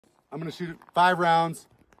I'm gonna shoot it 5 rounds,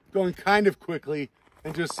 going kind of quickly,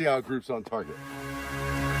 and just see how it groups on target.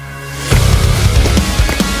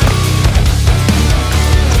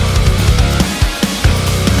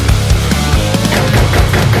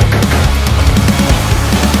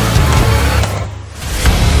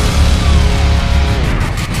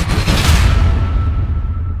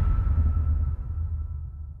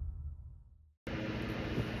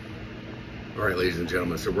 All right, ladies and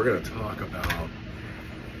gentlemen, so we're going to talk about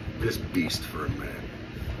this beast for a minute.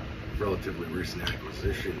 Relatively recent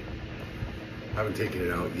acquisition. Haven't taken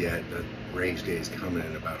it out yet. The range day is coming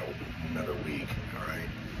in about another week. All right.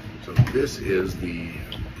 So this is the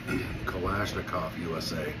Kalashnikov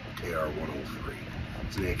USA KR-103.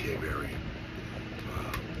 It's an AK variant.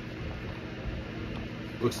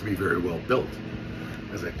 Looks to be very well built.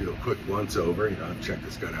 As I do a quick once over, you know, I've checked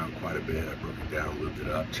this gun out quite a bit. I broke it down, looped it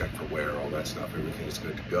up, checked for wear, all that stuff. Everything's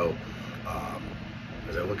good to go.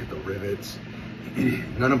 As I look at the rivets,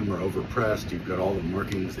 none of them are overpressed. You've got all the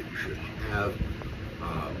markings that you should have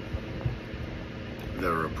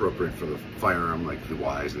that are appropriate for the firearm, like the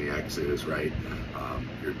Y's and the X's, right?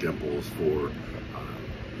 Your dimples for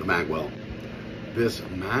the magwell. This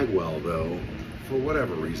magwell, though, for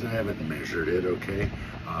whatever reason, I haven't measured it, okay?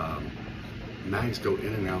 Mags go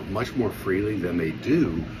in and out much more freely than they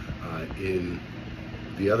do in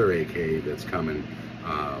the other AK that's coming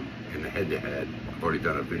in the head-to-head. I've already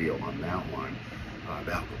done a video on that one.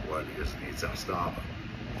 That one is the Zastava.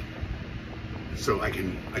 So I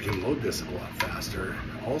can load this a lot faster.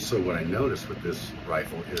 Also, what I noticed with this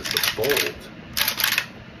rifle is the bolt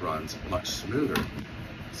runs much smoother.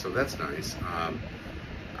 So that's nice.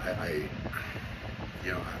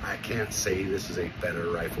 You know, I can't say this is a better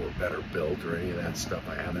rifle or better built or any of that stuff.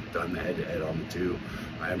 I haven't done the head-to-head on the two.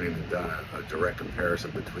 I haven't even done a direct comparison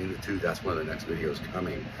between the two. That's one of the next videos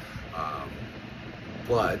coming.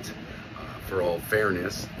 But for all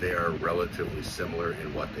fairness, they are relatively similar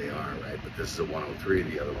in what they are, right? But this is a 103,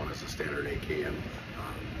 the other one is a standard AKM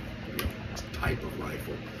you know, type of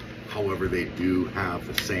rifle. However, they do have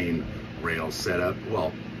the same rail setup,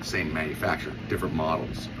 well, same manufacturer, different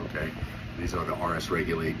models, okay? These are the RS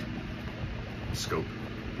Regulate scope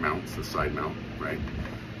mounts, the side mount, right?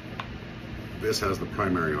 This has the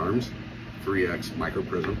primary arms, 3X micro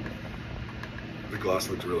prism. The glass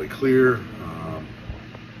looks really clear.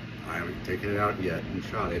 I haven't taken it out yet and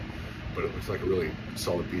shot it, but it looks like a really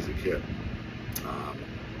solid piece of kit.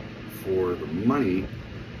 For the money,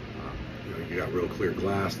 you know, you got real clear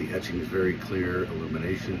glass. The etching is very clear.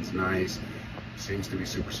 Illumination's nice. Seems to be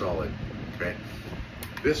super solid. Okay.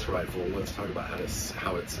 This rifle, let's talk about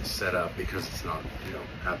how it's set up, because it's not, you know,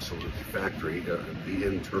 absolutely factory. The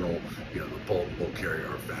internal, you know, the bolt carrier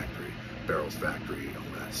are factory, barrels factory,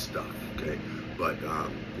 all that stuff. Okay, but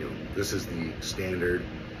you know, this is the standard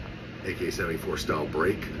AK-74 style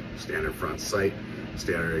brake, standard front sight,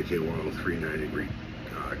 standard AK-103 9-degree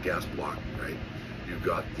gas block. Right, you've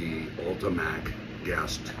got the Ultimac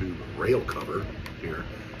gas tube rail cover here.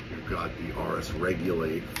 You've got the RS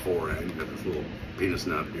Regulate forend. You've got this little penis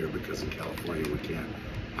nut here because in California we can't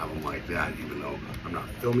have them like that, even though I'm not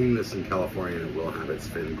filming this in California. It will have its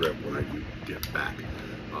fin grip when I do get back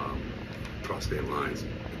across state lines.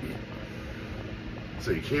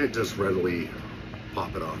 So you can't just readily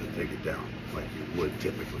pop it off and take it down like you would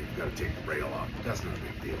typically. You've got to take the rail off, but that's not a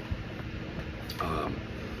big deal.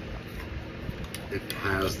 It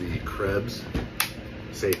has the Krebs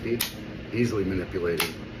safety, easily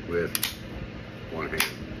manipulated with one hand,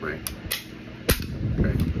 right?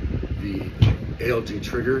 Okay. The ALG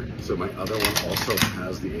trigger, so my other one also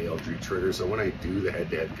has the ALG trigger. So when I do the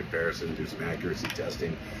head-to-head comparison, do some accuracy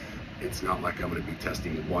testing, it's not like I'm going to be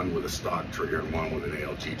testing one with a stock trigger and one with an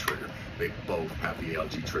ALG trigger. They both have the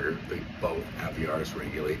ALG trigger. They both have the RS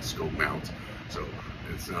Regulate scope mount. So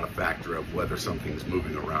it's not a factor of whether something's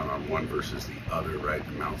moving around on one versus the other, right?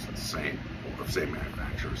 The mounts are the same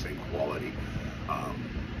manufacturer, same quality.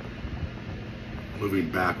 Moving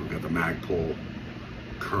back, we've got the mag pull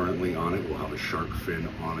currently on it. We'll have a shark fin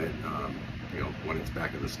on it, you know, when it's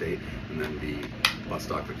back in the state, and then the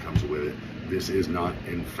buttstock that comes with it. This is not,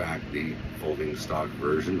 in fact, the folding stock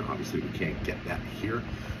version. Obviously, we can't get that here.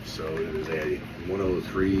 So it is a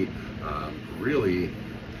 103, really,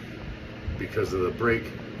 because of the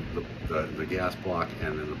brake, the gas block,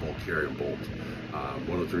 and then the bolt carrier bolt.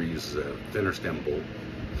 103 uses a thinner stem bolt.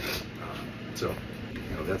 So, you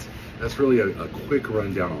know, that's really a quick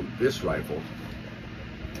rundown on this rifle.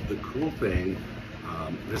 The cool thing,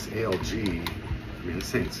 this ALG, I mean,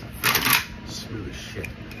 this thing's smooth as shit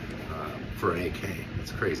for an AK.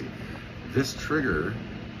 It's crazy. This trigger,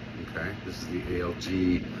 okay, this is the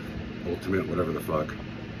ALG Ultimate, whatever the fuck.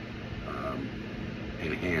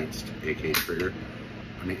 enhanced AK trigger.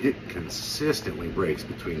 I mean, it consistently breaks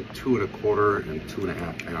between 2 1/4 and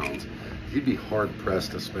 2.5 pounds. You'd be hard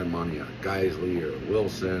pressed to spend money on a Geisley or a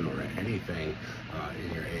Wilson or anything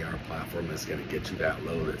in your AR platform that's going to get you that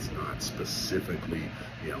low. That's not specifically,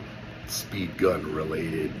 speed gun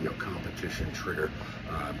related, competition trigger.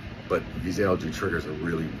 But these ALG triggers are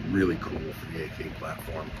really, really cool for the AK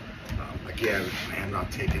platform. Again, I am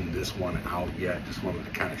not taking this one out yet. Just wanted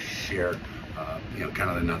to kind of share, kind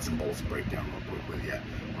of the nuts and bolts breakdown real quick with you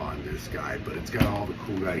on this guy. But it's got all the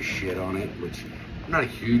cool guy shit on it, which I'm not a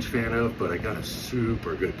huge fan of, but I got a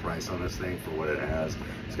super good price on this thing for what it has.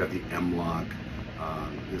 It's got the M-Lock,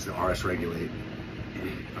 there's the RS Regulate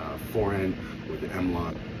forend with the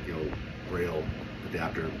M-Lock, rail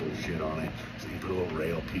adapter bullshit on it. So you put a little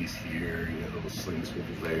rail piece here, you got a little sling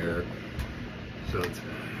swivel there. So it's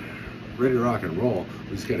ready to rock and roll.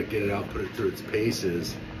 We just got to get it out, put it through its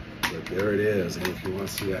paces. But there it is. And if you want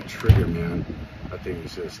to see that trigger, man, that thing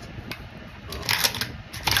is just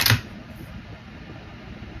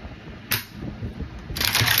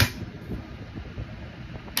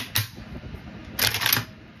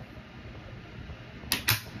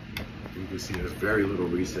you can see there's very little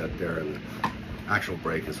reset there, and the actual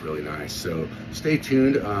break is really nice. So stay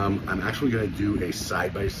tuned. I'm actually going to do a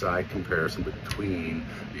side-by-side comparison between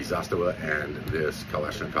the Zastava and this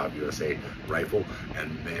Kalashnikov USA rifle,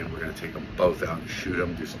 and then we're going to take them both out and shoot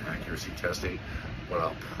them, do some accuracy testing. What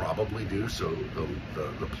I'll probably do, so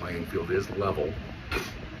the playing field is level,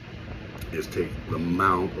 is take the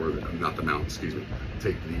mount, or not the mount, excuse me,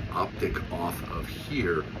 take the optic off of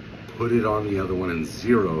here, put it on the other one and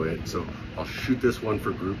zero it. So I'll shoot this one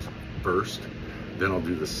for groups first, then I'll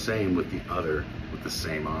do the same with the other with the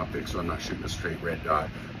same optic. So I'm not shooting a straight red dot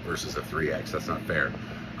versus a 3X. That's not fair.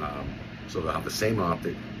 So they'll have the same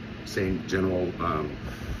optic, same general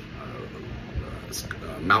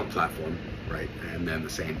mount platform, right? And then the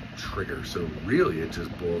same trigger. So really it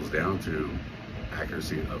just boils down to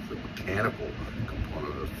accuracy of the mechanical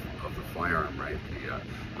component of the firearm, right?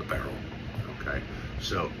 The barrel. Okay,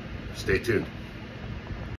 so stay tuned.